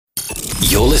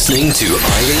You're listening to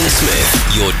Eileen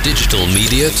Smith, your digital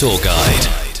media tour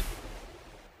guide.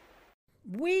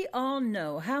 We all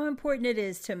know how important it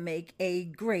is to make a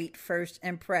great first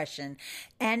impression.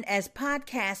 And as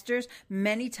podcasters,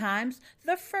 many times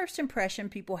the first impression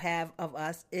people have of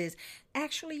us is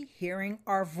actually hearing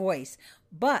our voice.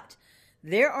 But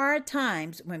there are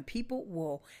times when people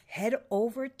will head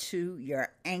over to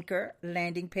your Anchor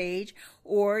landing page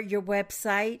or your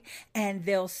website and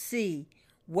they'll see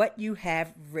what you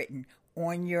have written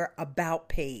on your About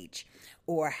page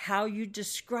or how you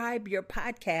describe your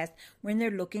podcast when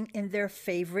they're looking in their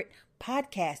favorite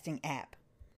podcasting app.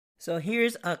 So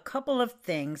here's a couple of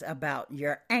things about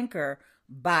your Anchor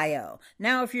bio.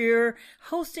 Now, if you're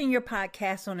hosting your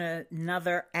podcast on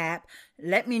another app,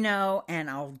 let me know and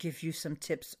I'll give you some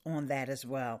tips on that as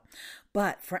well.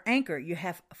 But for Anchor, you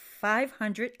have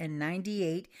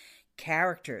 598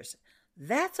 characters.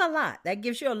 That's a lot. That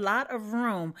gives you a lot of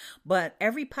room, but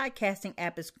every podcasting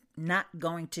app is not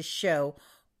going to show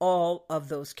all of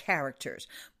those characters.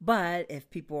 But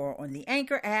if people are on the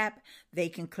Anchor app, they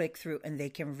can click through and they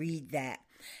can read that.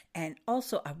 And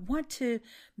also, I want to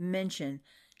mention,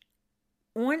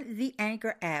 on the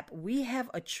Anchor app, we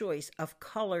have a choice of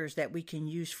colors that we can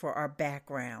use for our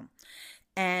background.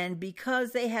 And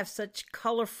because they have such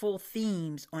colorful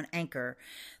themes on Anchor,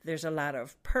 there's a lot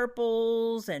of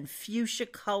purples and fuchsia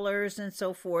colors and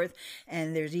so forth.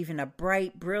 And there's even a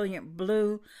bright, brilliant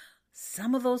blue.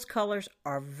 Some of those colors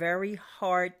are very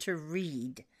hard to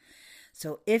read.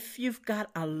 So if you've got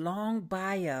a long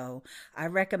bio, I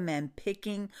recommend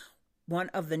picking one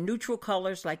of the neutral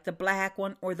colors like the black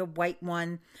one or the white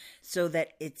one so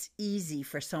that it's easy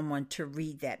for someone to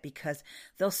read that, because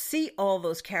they'll see all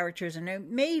those characters and they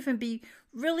may even be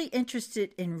really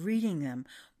interested in reading them,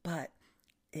 but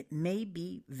it may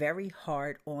be very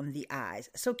hard on the eyes.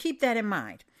 So keep that in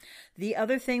mind. The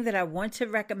other thing that I want to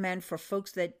recommend for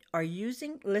folks that are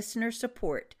using listener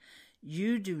support,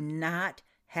 you do not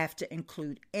have to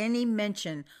include any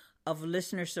mention of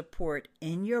listener support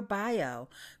in your bio,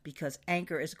 because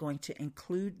Anchor is going to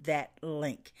include that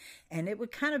link. And it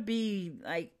would kind of be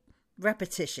like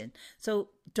repetition. So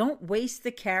don't waste the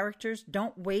characters.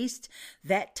 Don't waste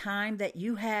that time that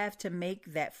you have to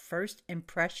make that first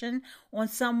impression on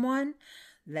someone.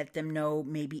 Let them know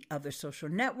maybe other social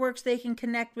networks they can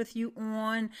connect with you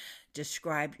on.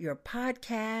 Describe your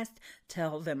podcast.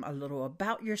 Tell them a little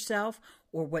about yourself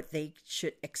or what they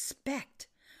should expect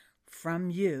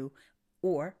from you,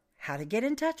 or how to get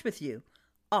in touch with you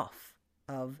off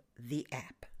of the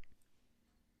app.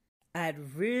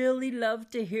 I'd really love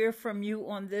to hear from you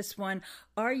on this one.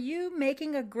 Are you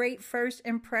making a great first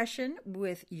impression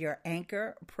with your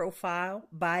Anchor profile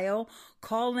bio?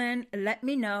 Call in, let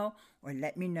me know, or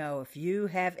let me know if you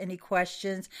have any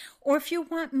questions, or if you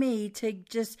want me to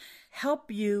just help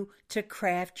you to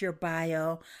craft your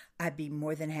bio. I'd be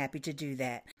more than happy to do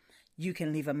that. You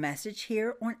can leave a message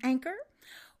here on Anchor,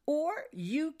 or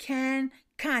you can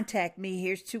contact me.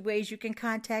 Here's two ways you can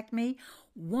contact me.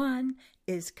 One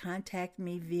is contact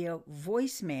me via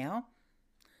voicemail,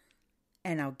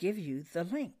 and I'll give you the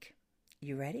link.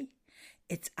 You ready?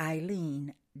 It's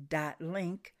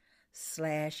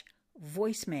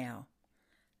eileen.link/voicemail.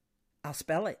 I'll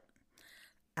spell it.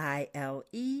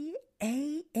 ILEANE.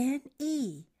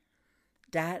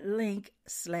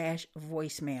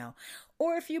 .link/voicemail.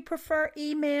 Or if you prefer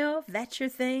email, if that's your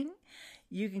thing,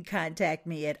 you can contact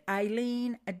me at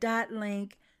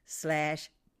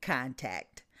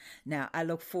eileen.link/contact. Now, I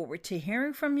look forward to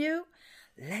hearing from you.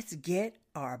 Let's get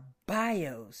our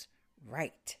bios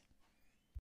right.